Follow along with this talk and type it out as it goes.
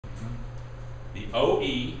the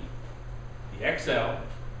OE, the XL,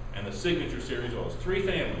 and the Signature Series oils. 3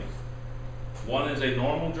 families. One is a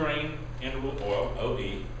normal drain interval oil,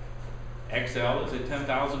 OE. XL is a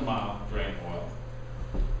 10,000 mile drain oil.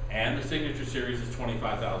 And the Signature Series is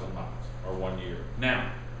 25,000 miles, or 1 year.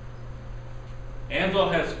 Now,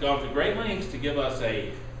 AMSOIL has gone to great lengths to give us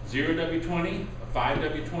a 0W20, a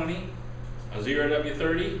 5W20, a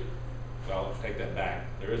 0W30. Well, let's take that back.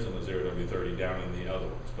 There isn't a 0W30 down in the other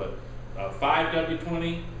ones, but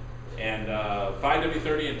 5W20 and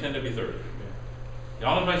 5W30 and 10W30. The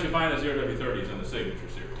only place you find a 0W30 is in the Signature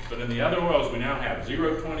Series. But in the other oils, we now have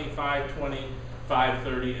 020, 520,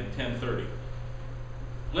 530, and 1030.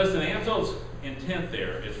 Listen, AMSOIL's intent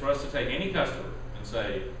there is for us to take any customer and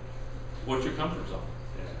say, what's your comfort zone?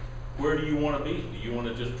 Where do you want to be? Do you want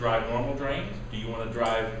to just drive normal drains? Do you want to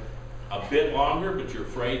drive a bit longer, but you're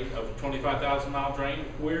afraid of a 25,000 mile drain?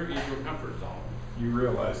 Where is your comfort zone? You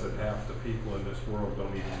realize that half the people in this world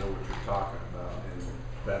don't even know what you're talking about,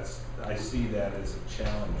 and I see that as a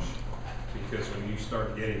challenge, because when you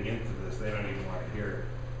start getting into this, they don't even want to hear it.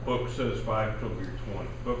 Book says 5 till you're 20.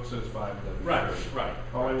 Book says 5W30. Right.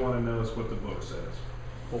 All I want to know is what the book says.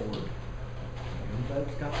 Ford.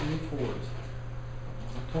 Everybody's got the new Fords.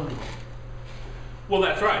 20. Well,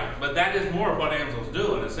 that's right, but that is more of what AMSOIL's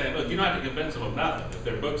doing, is saying, look, you don't have to convince them of nothing. If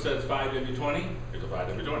their book says 5W20, here's a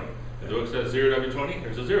 5W20. If the book says 0W20,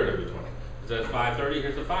 here's a 0W20. If it says 530,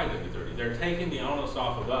 here's a 5W30. They're taking the onus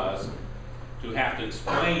off of us to have to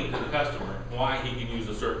explain to the customer why he can use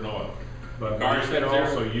a certain oil. But you can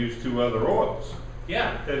also use 2 other oils.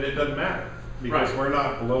 Yeah. And it doesn't matter, because Right. we're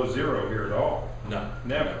not below 0 here at all. No.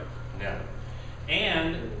 Never. Never.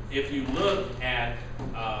 And if you look at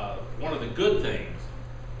one of the good things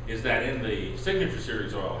is that in the Signature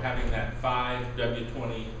Series oil, having that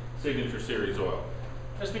 5W20 Signature Series oil,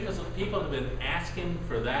 that's because people have been asking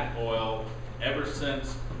for that oil ever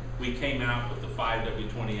since we came out with the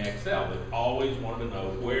 5W20XL. They've always wanted to know,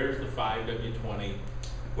 where's the 5W20,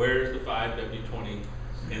 where's the 5W20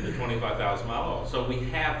 in the 25,000 mile oil? So we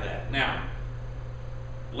have that. Now,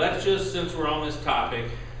 let's just, since we're on this topic,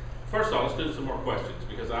 first of all, let's do some more questions,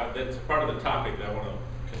 because that's part of the topic that I want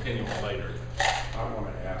to continue on later. I want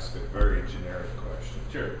to ask a very generic question.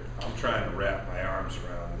 Sure. I'm trying to wrap my arms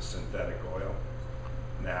around the synthetic oil.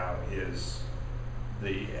 Now, is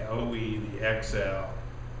the OE, the XL,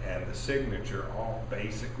 and the Signature all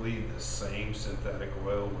basically the same synthetic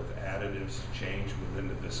oil with additives changed within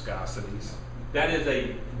the viscosities? That is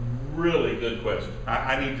a really good question.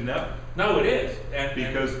 I need to know. No, it is.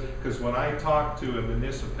 Because when I talked to a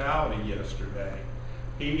municipality yesterday,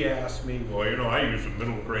 he asked me, well, I use a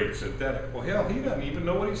middle grade synthetic. Well, hell, he doesn't even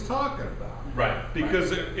know what he's talking about. Right.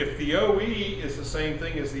 Because if the OE is the same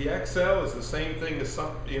thing as the XL, is the same thing as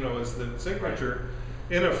as the Signature,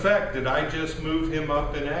 in effect, did I just move him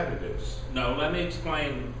up in additives? No, let me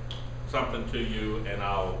explain something to you, and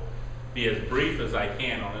I'll be as brief as I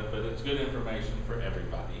can on it, but it's good information for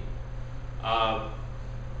everybody.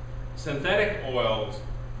 Synthetic oils,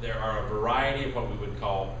 there are a variety of what we would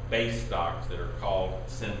call base stocks that are called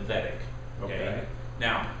synthetic. Okay.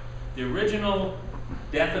 Now, the original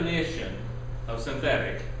definition of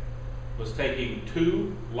synthetic was taking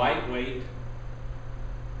 2 lightweight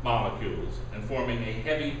molecules and forming a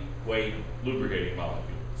heavyweight lubricating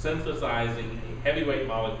molecule, synthesizing a heavyweight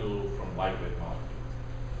molecule from lightweight molecules.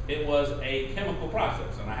 It was a chemical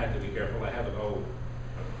process, and I had to be careful. I have an old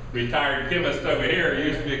retired chemist over here who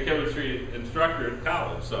used to be a chemistry instructor in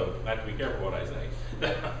college, so I have to be careful what I say.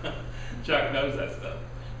 Chuck knows that stuff.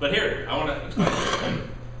 But here, I want to explain.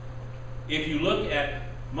 If you look at,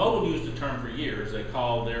 Mobil used a term for years, they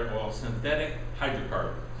called their oil synthetic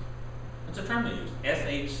hydrocarbons. It's a term they use,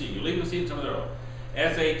 SHC. You'll even see it in some of their oil.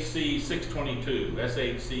 SHC 622,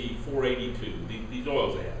 SHC 482, these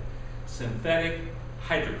oils they have. Synthetic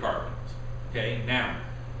hydrocarbons. Okay, now,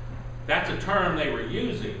 that's a term they were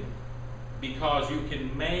using because you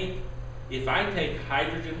can make, if I take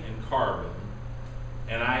hydrogen and carbon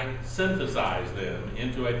and I synthesize them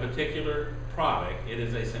into a particular product, it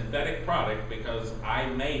is a synthetic product because I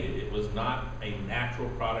made it. It was not a natural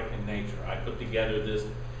product in nature. I put together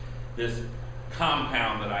this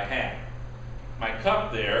compound that I had. My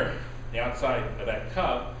cup there, the outside of that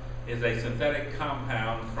cup, is a synthetic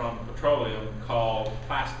compound from petroleum called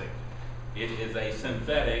plastic. It is a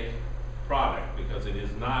synthetic product because it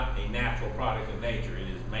is not a natural product in nature. It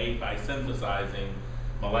is made by synthesizing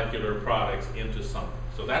molecular products into something.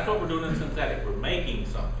 So that's what we're doing in synthetic. We're making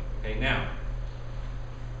something. Okay, now,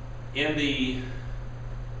 in the,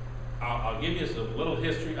 I'll give you a little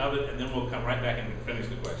history of it, and then we'll come right back and finish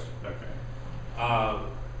the question. Okay.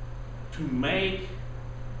 To make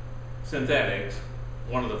synthetics,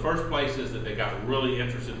 one of the first places that they got really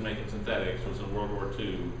interested in making synthetics was in World War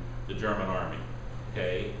II, the German Army.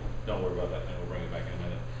 Okay, don't worry about that thing, we'll bring it back in a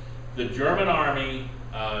minute. The German Army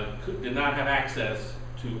did not have access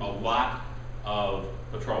to a lot of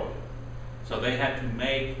petroleum. So they had to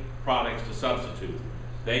make products to substitute.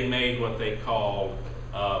 They made what they called,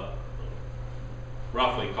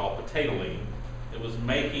 roughly called potatoline. It was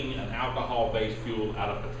making an alcohol-based fuel out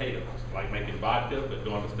of potatoes, like making vodka, but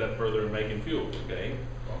going a step further and making fuel, okay?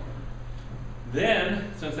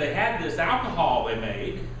 Then, since they had this alcohol they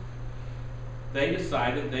made, they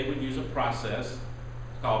decided they would use a process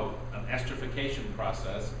called an esterification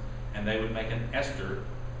process, and they would make an ester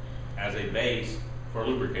as a base for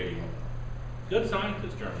lubricating oil. Good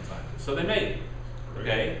scientists, German scientists. So they made it,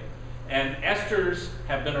 okay? And esters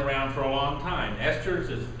have been around for a long time. Esters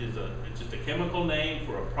is it's just a chemical name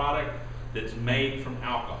for a product that's made from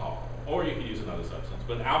alcohol, or you could use another substance.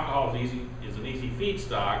 But alcohol is an easy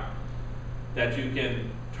feedstock that you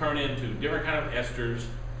can turn into different kind of esters.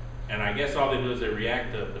 And I guess all they do is they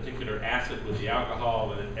react a particular acid with the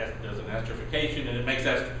alcohol, and it does an esterification, and it makes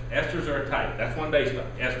esters. Esters are a type. That's one base stock,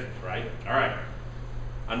 esters, right? All right.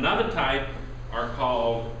 Another type are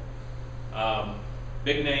called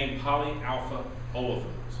big name polyalpha olefins,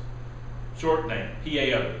 short name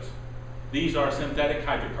PAOs. These are synthetic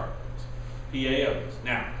hydrocarbons, PAOs.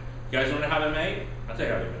 Now, you guys want to know how they're made? I'll tell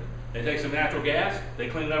you how they're made. They take some natural gas, they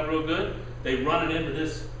clean it up real good, they run it into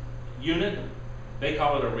this unit. They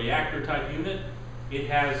call it a reactor type unit. It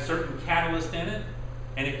has certain catalyst in it,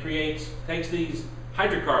 and it takes these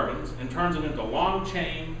hydrocarbons and turns them into long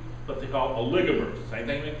chain, what they call oligomers. Same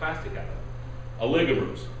thing we make plastic out of.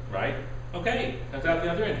 Oligomers, right? Okay, comes out the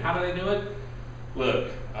other end. How do they do it?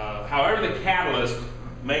 Look, however the catalyst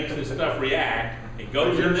makes this stuff react, it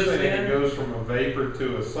goes in this end. It goes from a vapor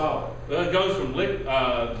to a solid. Well, it goes from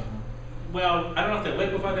well, I don't know if they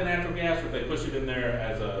liquefy the natural gas or if they push it in there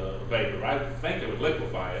as a vapor. I think they would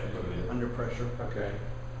liquefy it and put it in. Under pressure. Okay.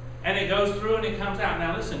 And it goes through and it comes out.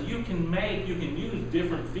 Now listen, you can use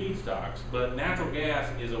different feedstocks, but natural gas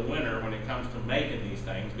is a winner when it comes to making these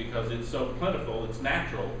things because it's so plentiful, it's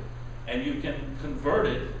natural, and you can convert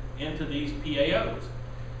it into these PAOs.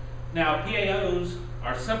 Now PAOs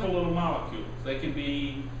are simple little molecules. They can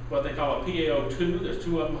be what they call a PaO2. There's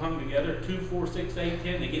two of them hung together, 2, 4, 6, 8,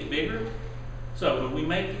 10. They get bigger. So when we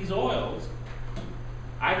make these oils,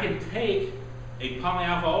 I can take a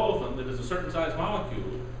polyalpha olefin that is a certain size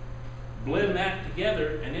molecule, blend that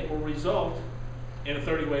together, and it will result in a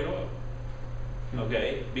 30-weight oil.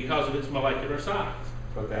 Okay, because of its molecular size.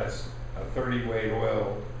 But that's a 30-weight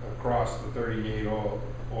oil across the 38 oil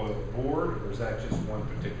board, or is that just one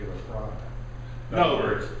particular product? In other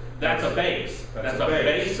words, that's a base. That's a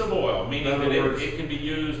base of oil, meaning that it can be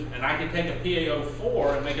used, and I can take a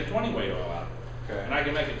PaO4 and make a 20-weight oil out of it. Okay. And I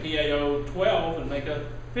can make a PaO12 and make a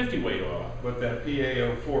 50-weight oil out of it. But that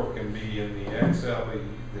PaO4 can be in the XLE,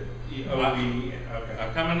 the OE. Okay.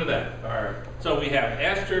 I'll come into that. All right. So we have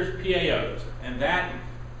esters, PaOs, and that,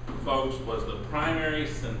 folks, was the primary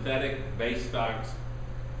synthetic base stocks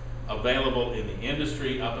available in the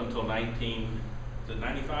industry up until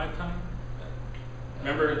 95 time?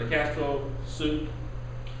 Remember the Castro suit?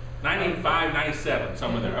 95, 97,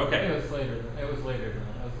 somewhere there. Okay. It was later. It was later than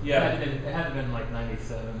that. Yeah. It had been like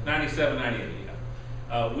 97. 97, 98,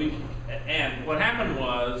 yeah. And what happened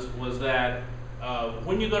was that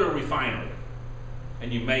when you go to a refinery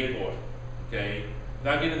and you make oil, okay,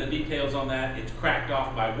 without getting the details on that, it's cracked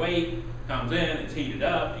off by weight, comes in, it's heated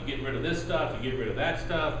up, you get rid of this stuff, you get rid of that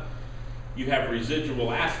stuff. You have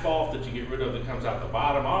residual asphalt that you get rid of that comes out the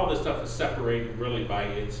bottom. All this stuff is separated really by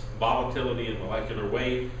its volatility and molecular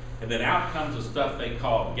weight. And then out comes the stuff they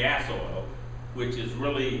call gas oil, which is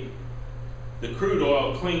really the crude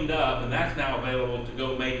oil cleaned up, and that's now available to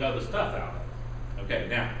go make other stuff out of. Okay,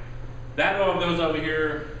 now, that oil goes over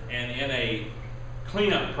here, and in a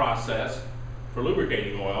cleanup process for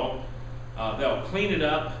lubricating oil, they'll clean it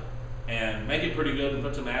up and make it pretty good and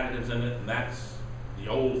put some additives in it, and that's the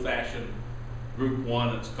old-fashioned Group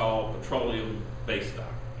 1. It's called petroleum base stock,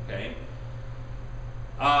 okay?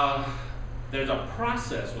 There's a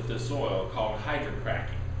process with this oil called hydrocracking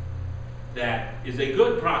that is a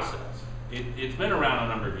good process. It's been around a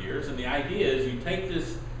number of years, and the idea is you take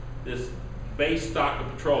this base stock of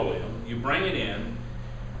petroleum, you bring it in,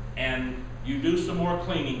 and you do some more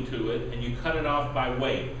cleaning to it, and you cut it off by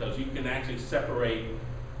weight, because you can actually separate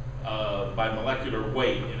by molecular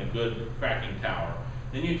weight in a good cracking tower.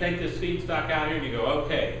 Then you take this feedstock out here and you go,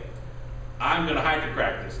 okay, I'm going to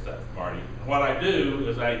hydrocrack this stuff, Marty. And what I do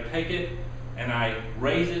is I take it and I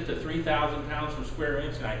raise it to 3,000 pounds per square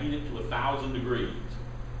inch and I heat it to 1,000 degrees.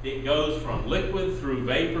 it goes from liquid through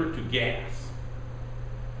vapor to gas.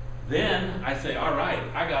 Then I say, all right,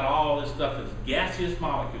 I got all this stuff as gaseous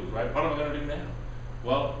molecules, right? What am I going to do now?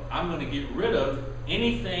 Well, I'm going to get rid of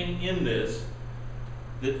anything in this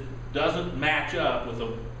that doesn't match up with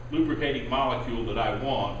a lubricating molecule that I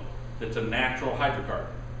want that's a natural hydrocarbon.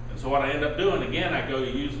 And so what I end up doing, again, I go to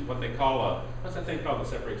use what they call a, what's that thing called that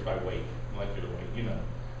separates by weight, molecular weight, you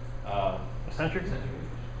know. Eccentric?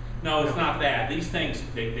 No, it's not that. These things,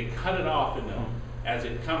 they cut it off in them. As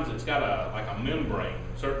it comes, it's got like a membrane.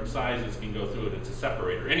 Certain sizes can go through it. It's a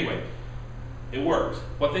separator. Anyway, it works.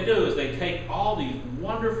 What they do is they take all these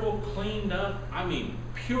wonderful, cleaned up, I mean,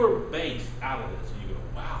 pure base out of this. And you go,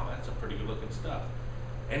 wow, that's a pretty good looking stuff.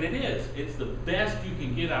 And it is. It's the best you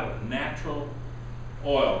can get out of natural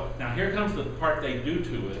oil. Now here comes the part they do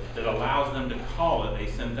to it that allows them to call it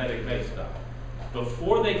a synthetic base stock.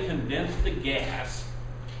 Before they condense the gas,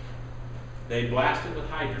 they blast it with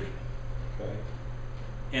hydrogen. Okay.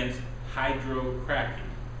 Hence hydrocracking.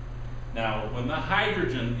 Now when the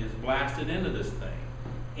hydrogen is blasted into this thing,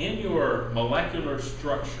 in your molecular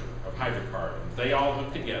structure of hydrocarbons, they all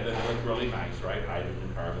hook together. They look really nice, right?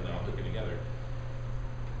 Hydrogen, carbon, they all hook together.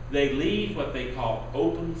 They leave what they call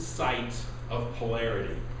open sites of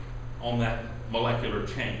polarity on that molecular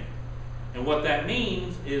chain. And what that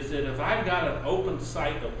means is that if I've got an open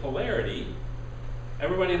site of polarity,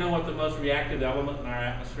 everybody know what the most reactive element in our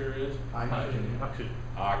atmosphere is? Hydrogen. Oxygen.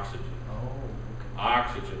 Oxygen. Oh, okay.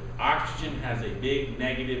 Oxygen. Oxygen has a big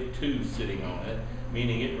 -2 sitting on it,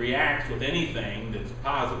 meaning it reacts with anything that's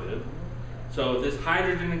positive. So this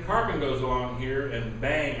hydrogen and carbon goes along here, and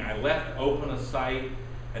bang, I left open a site,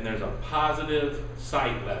 and there's a positive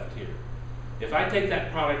site left here. If I take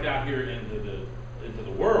that product out here into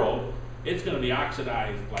the world, it's going to be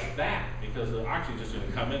oxidized like that, because the oxygen is just going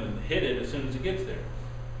to come in and hit it as soon as it gets there.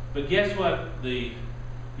 But guess what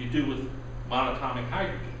you do with monatomic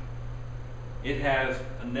hydrogen? It has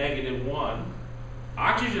a -1.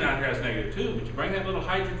 Oxygen out here has -2, but you bring that little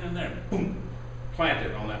hydrogen in there and boom, plant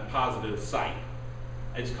it on that positive site.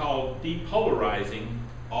 It's called depolarizing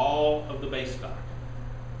all of the base stock.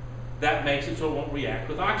 That makes it so it won't react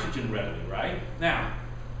with oxygen readily, right? Now,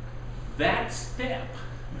 that step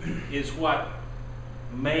is what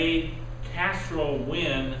made Castrol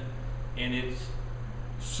win in its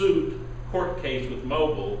court case with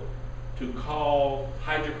Mobil to call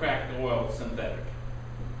hydrocracked oil synthetic.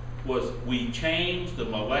 Was we changed the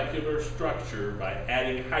molecular structure by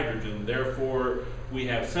adding hydrogen, therefore we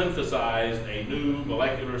have synthesized a new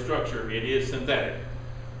molecular structure, it is synthetic.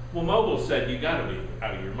 Well, Mobil said, you gotta be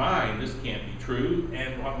out of your mind, this can't be true.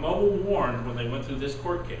 And what Mobil warned when they went through this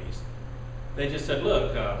court case, they just said,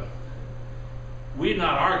 look, we're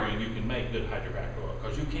not arguing you can make good hydrocracked oil,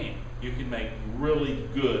 because you can. You can make really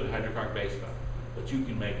good hydrocracked base stock, but you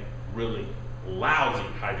can make really lousy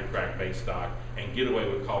hydrocracked base stock and get away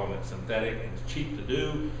with calling it synthetic, and it's cheap to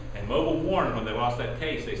do. And Mobil warned when they lost that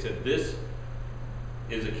case, they said this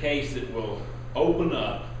is a case that will open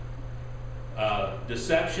up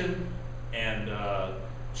deception and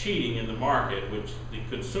cheating in the market, which the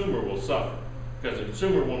consumer will suffer, because the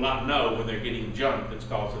consumer will not know when they're getting junk that's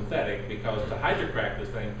called synthetic, because to hydrocrack this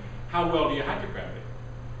thing, how well do you hydrocrack it?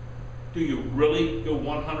 Do you really go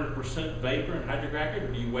 100% vapor and hydrocrack it, or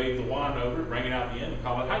do you wave the wand over it, bring it out the end, and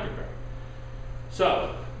call it hydrocrack?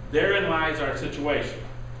 So therein lies our situation.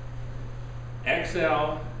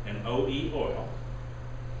 XL and OE oil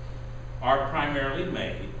are primarily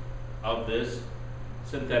made of this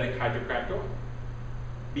synthetic hydrocracked oil,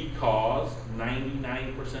 because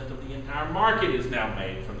 99% of the entire market is now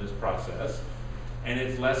made from this process, and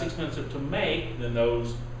it's less expensive to make than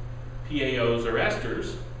those PAOs or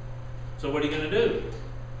esters. So what are you going to do?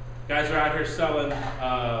 Guys are out here selling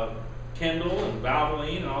Kendall and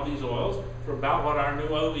Valvoline and all these oils for about what our new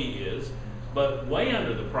OE is, but way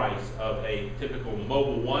under the price of a typical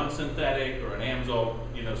Mobil 1 synthetic or an AMSOIL,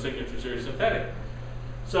 Signature Series synthetic.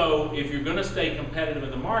 So if you're going to stay competitive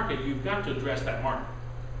in the market, you've got to address that market.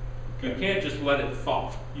 You can't just let it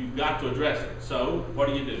fall. You've got to address it. So what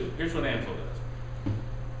do? Here's what AMSOIL does.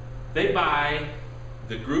 They buy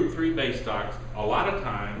the Group 3 base stocks a lot of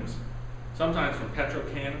times, sometimes from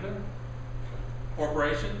Petro-Canada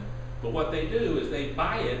Corporation, but what they do is they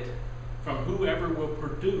buy it from whoever will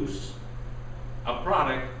produce a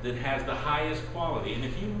product that has the highest quality. And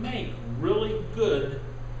if you make really good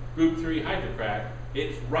Group 3 hydrocrack,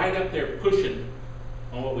 it's right up there pushing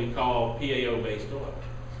on what we call PAO-based oil.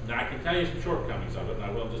 Now I can tell you some shortcomings of it, and I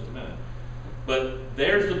will in just a minute. But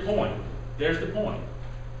there's the point. There's the point.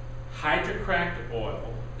 Hydrocracked oil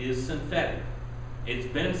is synthetic It's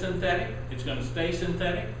been synthetic, it's gonna stay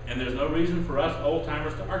synthetic, and there's no reason for us old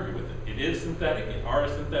timers to argue with it. It is synthetic, it are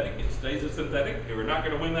synthetic, it stays a synthetic, and we're not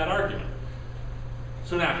gonna win that argument.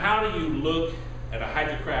 So now, how do you look at a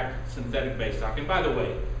hydrocracked synthetic base stock? And by the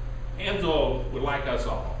way, AMSOIL would like us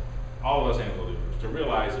all of us AMSOIL dealers, to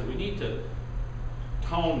realize that we need to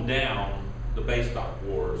tone down the base stock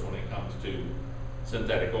wars when it comes to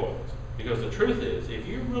synthetic oils. Because the truth is, if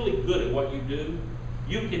you're really good at what you do,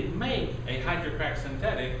 you can make a hydrocracked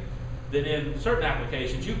synthetic that in certain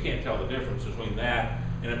applications you can't tell the difference between that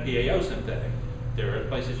and a PAO synthetic. There are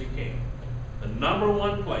places you can. The number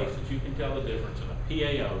one place that you can tell the difference in a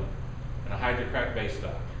PAO and a hydrocracked base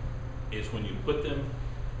stock is when you put them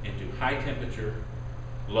into high temperature,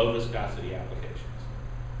 low viscosity applications.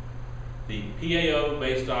 The PAO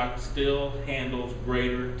base stock still handles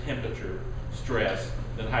greater temperature stress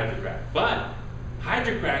than hydrocrack. But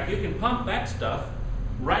hydrocrack, you can pump that stuff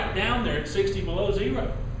right down there at 60 below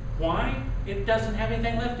zero. Why? It doesn't have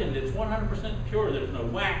anything left in it. It's 100% pure. There's no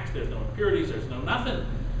wax, there's no impurities, there's no nothing.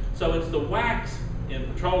 So it's the wax in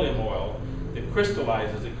petroleum oil that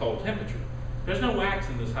crystallizes at cold temperature. There's no wax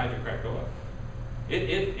in this hydrocracked oil.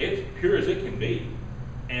 It's pure as it can be.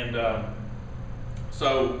 And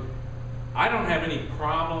so I don't have any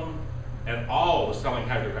problem at all with selling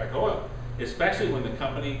hydrocracked oil, especially when the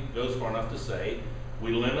company goes far enough to say,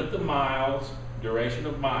 we limit the miles, duration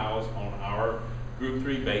of miles on our Group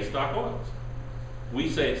 3 base stock oils. We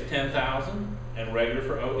say it's 10,000 and regular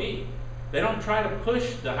for OE. They don't try to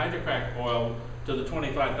push the hydrocracked oil to the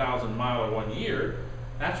 25,000 mile or 1 year.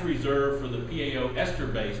 That's reserved for the PAO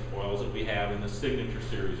ester-based oils that we have in the Signature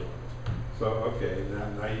Series oils. So, okay,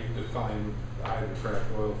 now you define the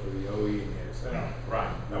hydrocracked oil for the OE and the XL.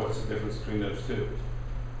 Right. Now what's the difference between those two?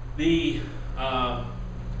 The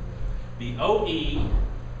OE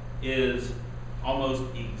is almost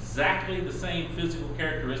exactly the same physical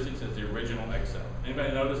characteristics as the original XL.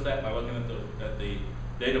 Anybody notice that by looking at the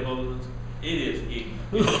data bulletins? It is,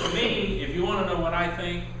 to me, if you want to know what I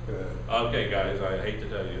think, okay guys, I hate to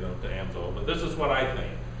tell you, to AMSOIL, but this is what I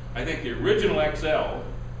think. I think the original XL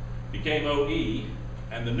became OE,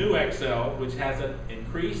 and the new XL, which has an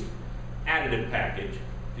increased additive package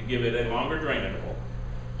to give it a longer drain interval,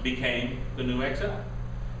 became the new XL.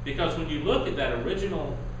 Because when you look at that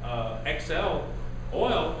original XL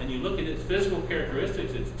oil and you look at its physical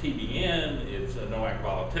characteristics, it's TBN, it's a NOAC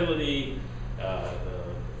volatility, the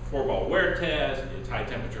 4-ball wear test, it's high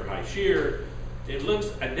temperature, high shear, it looks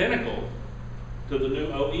identical to the new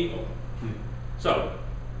OE oil. So,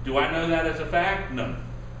 do I know that as a fact? No.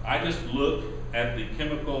 I just look at the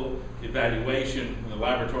chemical evaluation and the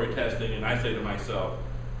laboratory testing and I say to myself,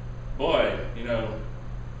 boy,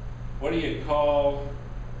 what do you call,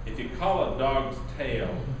 if you call a dog's tail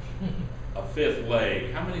a fifth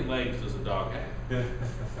leg, how many legs does a dog have? It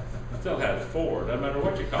still has 4. Doesn't matter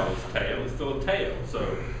what you call its tail, it's still a tail.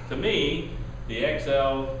 So to me, the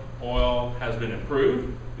XL oil has been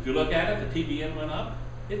improved. If you look at it, the TBN went up.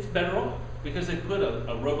 It's better oil because they put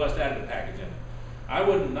a robust additive package in it. I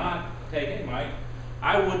would not take, hey Mike,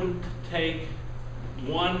 I wouldn't take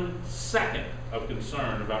 1 second of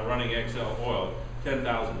concern about running XL oil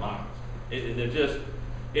 10,000 miles. It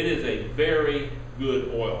is a very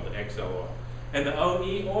good oil, the XL oil. And the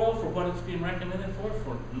OE oil, for what it's being recommended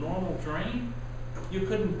for normal drain, you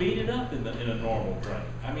couldn't beat it up in a normal drain.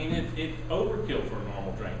 I mean, it's overkill for a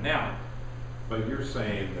normal drain. Now, but you're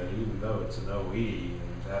saying that even though it's an OE,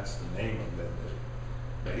 and that's the name of it,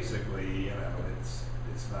 that basically,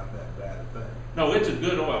 it's not that bad a thing. no, it's a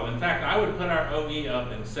good oil. In fact, I would put our OE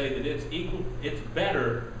up and say that it's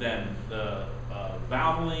better than the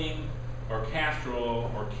Valvoline or Castrol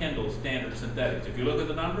or Kendall standard synthetics. If you look at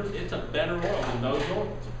the numbers, it's a better oil than those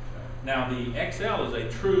oils. Now the XL is a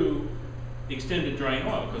true extended drain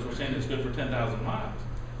oil because we're saying it's good for 10,000 miles.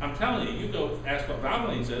 I'm telling you, you go ask what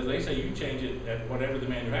Valvoline says, they say you change it at whatever the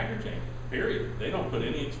manufacturer changes, period. They don't put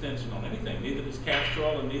any extension on anything, neither does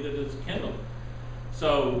Castrol and neither does Kendall.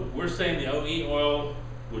 So we're saying the OE oil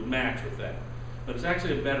would match with that, but it's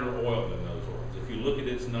actually a better oil than those oils. If you look at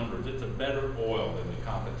its numbers, it's a better oil than the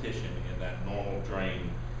competition in that normal drain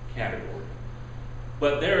category.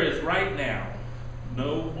 But there is right now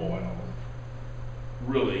no oil,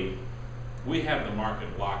 really. We have the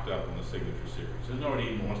market locked up on the Signature Series. There's nobody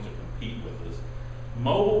even wants to compete with us.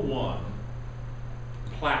 Mobil 1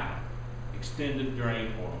 Platinum extended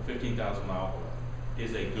drain oil, 15,000 mile oil,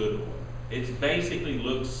 is a good oil. It basically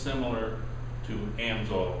looks similar to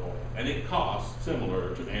AMSOIL oil, and it costs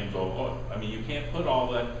similar to AMSOIL oil. I mean, you can't put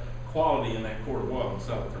all that quality in that quart of oil and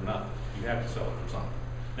sell it for nothing. You have to sell it for something.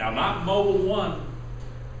 Now, not Mobil 1,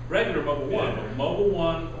 regular Mobil 1, but Mobil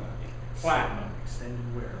 1 Platinum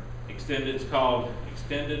Extended wear. It's called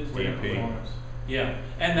extended DP. Performance. Yeah,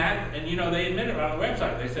 and you know, they admit it on the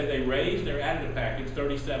website. They say they raised their additive package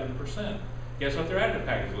 37%. Guess what their additive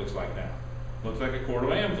package looks like now? Looks like a quart of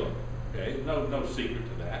AMSOIL. Okay, no secret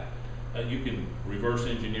to that. You can reverse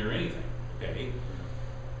engineer anything. Okay.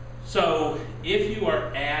 So if you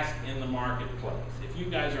are asked in the marketplace, if you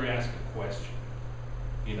guys are asked a question,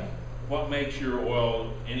 you know, what makes your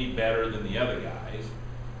oil any better than the other guys?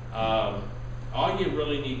 All you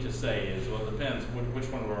really need to say is, well, it depends which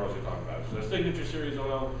one of our oils you're talking about. So the Signature Series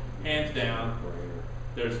oil, hands down,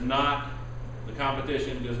 there's not, the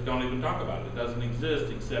competition, just don't even talk about it. It doesn't exist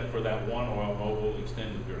except for that one oil, Mobile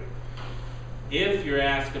Extended Grade. If you're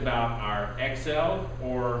asked about our XL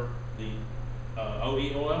or the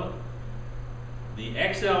OE oil, the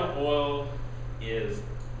XL oil is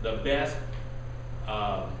the best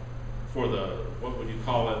for the, what would you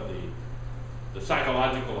call it, the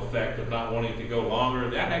psychological effect of not wanting to go longer.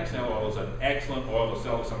 That XL oil is an excellent oil to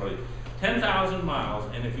sell to somebody. 10,000 miles,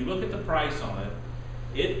 and if you look at the price on it,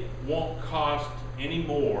 it won't cost any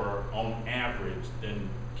more on average than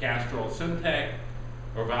Castrol Syntec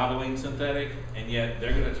or Valvoline Synthetic, and yet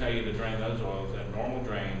they're going to tell you to drain those oils at normal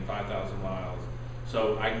drain, 5,000 miles.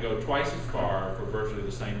 So I can go twice as far for virtually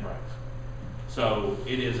the same price. So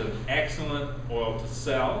it is an excellent oil to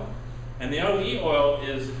sell. And the OE oil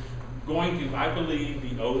is going to, I believe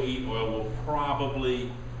the OE oil will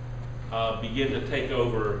probably begin to take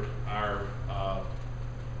over our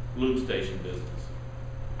lube station business.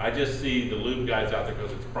 I just see the lube guys out there,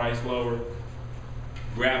 because it's priced lower,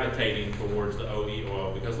 gravitating towards the OE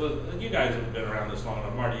oil, because you guys have been around this long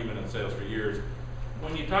enough. Marty, you've been in sales for years.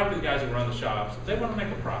 When you talk to the guys who run the shops, they want to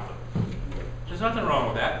make a profit. There's nothing wrong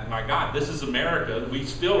with that. My God, this is America. We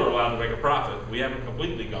still are allowed to make a profit. We haven't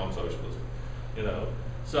completely gone socialism, you know.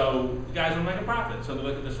 So the guys want to make a profit. So they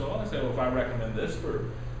look at this oil and say, well, if I recommend this for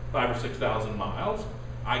 5,000 or 6,000 miles,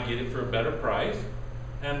 I get it for a better price,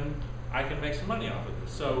 and I can make some money off of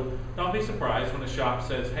this. So don't be surprised when a shop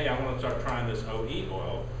says, hey, I want to start trying this OE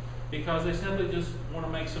oil, because they simply just want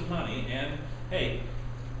to make some money. And hey,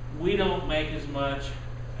 we don't make as much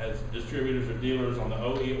as distributors or dealers on the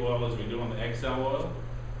OE oil as we do on the XL oil.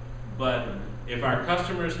 But if our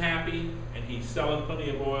customer is happy and he's selling plenty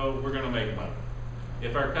of oil, we're going to make money.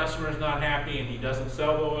 If our customer is not happy and he doesn't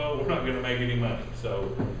sell the oil, we're not going to make any money.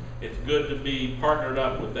 So it's good to be partnered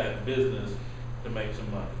up with that business to make some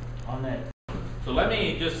money. On that. So let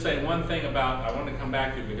me just say one thing about, I want to come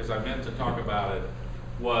back to because I meant to talk about it,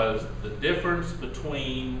 was the difference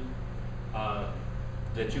between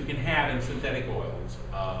that you can have in synthetic oils.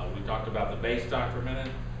 We talked about the base stock for a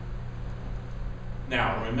minute.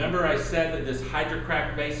 Now, remember I said that this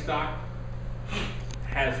hydrocracked base stock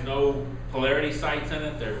has no polarity sites in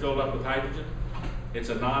it. They're filled up with hydrogen. It's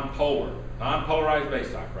a non-polarized base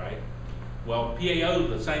stock, right? Well, PAO,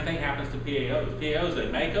 the same thing happens to PAOs. PAOs,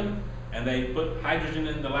 they make them, and they put hydrogen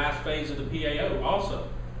in the last phase of the PAO also.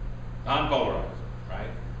 Non-polarized, right?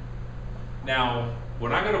 Now, we're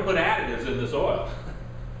not going to put additives in this oil.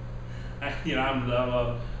 You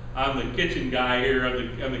know, I'm the kitchen guy here,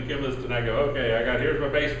 I'm the chemist, and I go, okay, here's my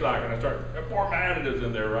base stock, and I start pouring my additives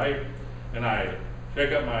in there, right? And I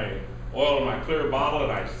pick up my oil in my clear bottle,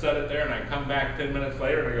 and I set it there, and I come back 10 minutes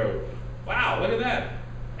later, and I go, wow, look at that.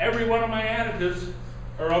 Every one of my additives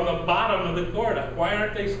are on the bottom of the quart. Why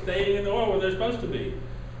aren't they staying in the oil where they're supposed to be?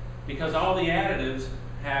 Because all the additives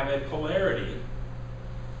have a polarity,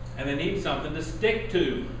 and they need something to stick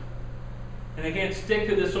to. And they can't stick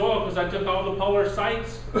to this oil because I took all the polar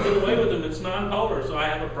sites, did away with them. It's non-polar, so I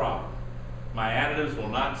have a problem. My additives will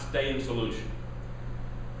not stay in solution.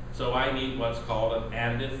 So I need what's called an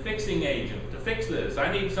additive fixing agent to fix this.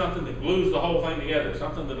 I need something that glues the whole thing together,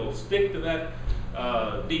 something that will stick to that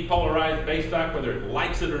depolarized base stock whether it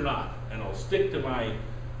likes it or not, and it'll stick to my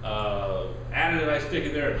additive I stick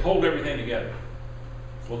in there and hold everything together.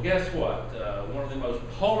 Well, guess what? One of the most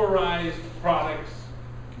polarized products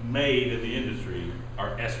made in the industry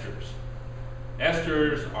are esters.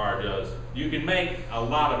 Esters are just, you can make a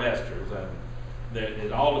lot of esters, and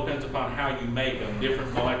it all depends upon how you make them,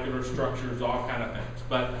 different molecular structures, all kind of things.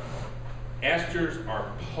 But esters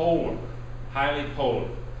are polar, highly polar,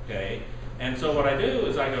 okay? And so what I do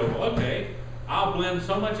is I go, well, okay, I'll blend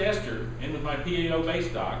so much ester in with my PAO base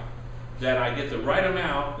stock that I get the right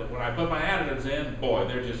amount that when I put my additives in, boy,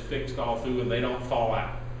 they're just fixed all through and they don't fall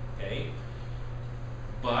out, okay?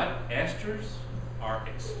 But esters are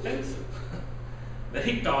expensive.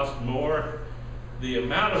 They cost more. The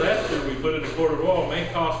amount of ester we put in a quart of oil may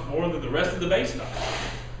cost more than the rest of the base stock,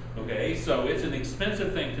 okay? So it's an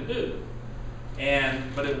expensive thing to do,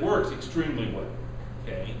 but it works extremely well,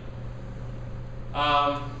 okay?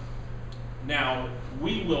 Now,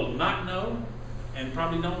 we will not know, and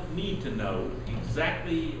probably don't need to know,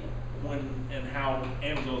 exactly when and how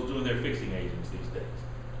AMSOIL is doing their fixing agents these days.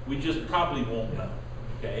 We just probably won't know,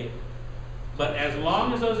 okay? But as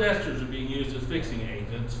long as those esters are being used as fixing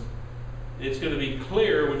agents, it's going to be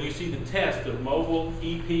clear when you see the test of Mobile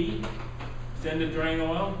EP, extended drain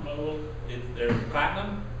oil, they're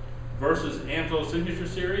platinum, versus AMSOIL Signature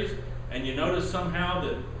Series, and you notice somehow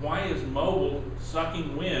that why is Mobile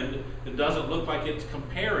sucking wind that doesn't look like it's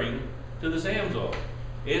comparing to this AMSOIL?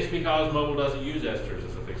 It's because Mobile doesn't use esters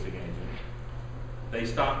as a fixing agent. They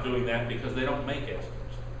stopped doing that because they don't make esters.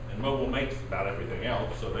 And Mobile makes about everything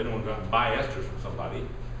else, so they don't want to go out and buy esters from somebody.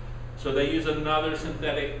 So they use another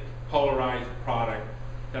synthetic polarized product,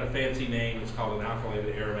 got a fancy name, it's called an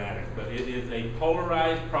alkylated aromatic, but it is a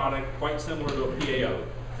polarized product quite similar to a PAO.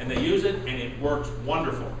 And they use it and it works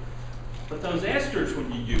wonderful. But those esters,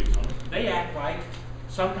 when you use them, they act like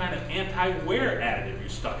some kind of anti-wear additive you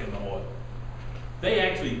stuck in the oil. They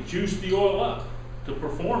actually juice the oil up to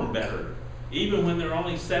perform better. Even when they're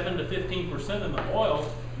only 7 to 15% in the oil,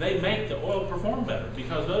 they make the oil perform better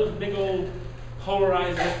because those big old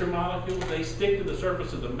polarized ester molecules, they stick to the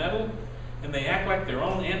surface of the metal and they act like their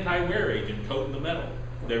own anti-wear agent coating the metal.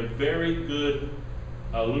 They're very good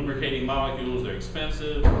lubricating molecules, they're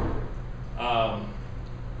expensive,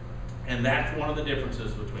 and that's one of the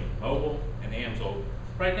differences between Mobile and AMSOIL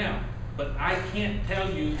right now. But I can't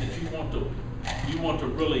tell you that you want to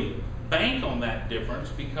really bank on that difference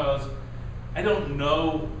because I don't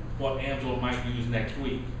know what AMSOIL might use next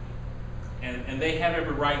week. And they have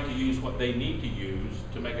every right to use what they need to use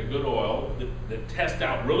to make a good oil that tests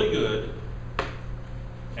out really good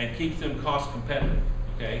and keeps them cost competitive,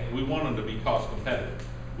 okay? We want them to be cost competitive.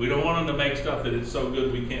 We don't want them to make stuff that is so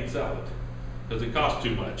good we can't sell it because it costs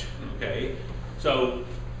too much, okay? So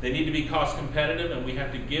they need to be cost competitive and we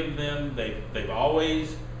have to give them, they've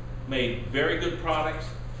always made very good products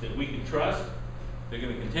that we can trust. They're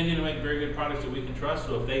going to continue to make very good products that we can trust.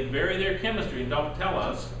 So if they vary their chemistry and don't tell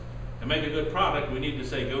us and make a good product, we need to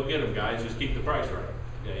say, go get them, guys. Just keep the price right,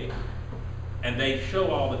 okay? And they show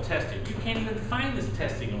all the testing. You can't even find this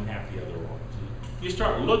testing on half the other ones. You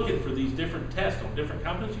start looking for these different tests on different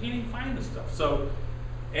companies, you can't even find this stuff. So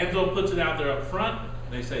AMSOIL puts it out there up front.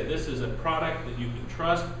 They say this is a product that you can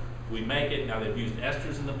trust. We make it. Now they've used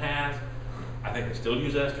esters in the past. I think they still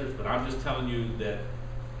use esters, but I'm just telling you that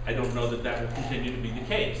I don't know that that will continue to be the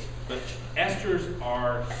case. But esters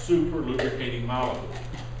are super lubricating molecules.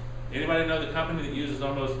 Anybody know the company that uses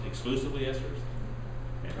almost exclusively esters?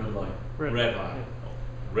 Redline. Redline.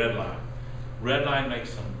 Redline. Redline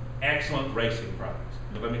makes some excellent racing products.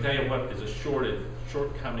 But let me tell you what is a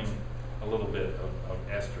shortcoming a little bit of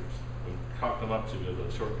esters. We've talked them up to as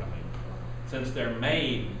a shortcoming. Since they're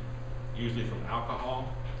made usually from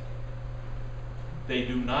alcohol, they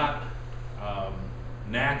do not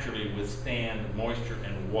naturally withstand moisture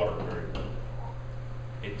and water very well.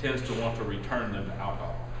 It tends to want to return them to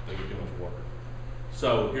alcohol. They get too much water.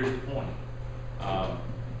 So here's the point.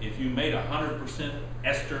 If you made 100%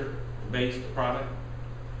 ester-based product,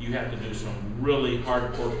 you have to do some really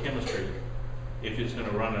hardcore chemistry if it's going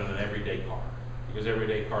to run in an everyday car, because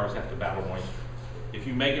everyday cars have to battle moisture. If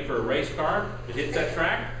you make it for a race car, it hits that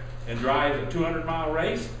track and drives a 200-mile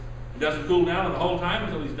race, it doesn't cool down the whole time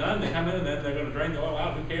until he's done. They come in and then they're going to drain the oil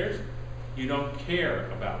out. Who cares? You don't care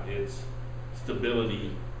about its stability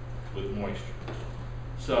with moisture.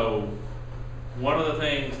 So one of the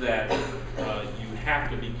things that you have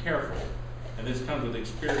to be careful, and this comes with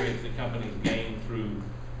experience that companies gain through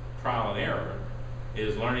trial and error,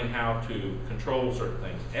 is learning how to control certain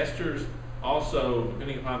things. Esters also,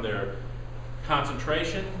 depending upon their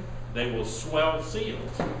concentration, they will swell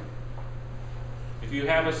seals. If you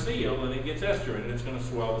have a seal and it gets ester in it, it's going to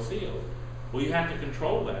swell the seal. Well, you have to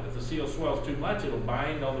control that. If the seal swells too much, it'll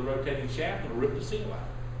bind on the rotating shaft and it'll rip the seal out.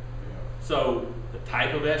 So the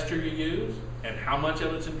type of ester you use and how much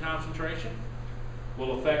of it's in concentration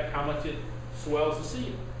will affect how much it swells the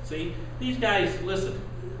seal. See, these guys, listen,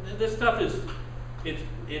 this stuff is,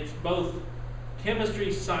 it's both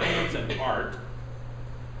chemistry, science, and art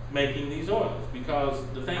making these oils, because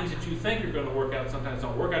the things that you think are going to work out sometimes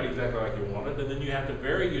don't work out exactly like you wanted, and then you have to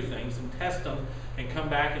vary your things and test them and come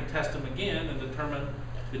back and test them again and determine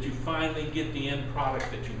that you finally get the end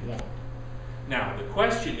product that you want. Now, the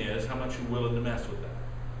question is how much you're willing to mess with that.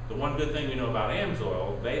 The one good thing we know about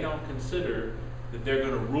AMSOIL, they don't consider that they're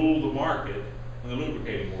going to rule the market in the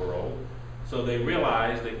lubricating world, so they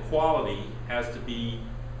realize that quality has to be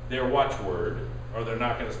their watchword or they're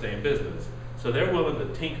not going to stay in business. So they're willing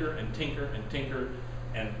to tinker and tinker and tinker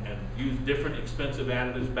and use different expensive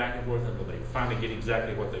additives back and forth until they finally get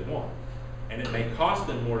exactly what they want. And it may cost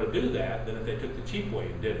them more to do that than if they took the cheap way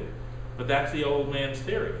and did it. But that's the old man's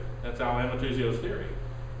theory. That's Al Amatuzio's theory.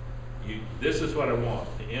 This is what I want,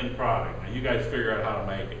 the end product. Now you guys figure out how to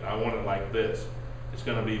make it. I want it like this. It's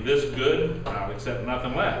gonna be this good, and I'll accept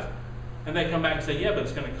nothing less. And they come back and say, yeah, but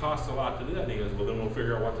it's gonna cost a lot to do that. And he goes, well, then we'll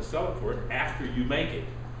figure out what to sell it for after you make it.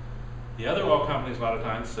 The other oil companies a lot of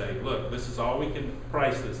times say, look, this is all we can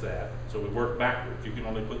price this at, so we work backwards. You can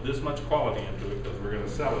only put this much quality into it because we're gonna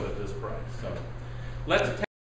sell it at this price. So let's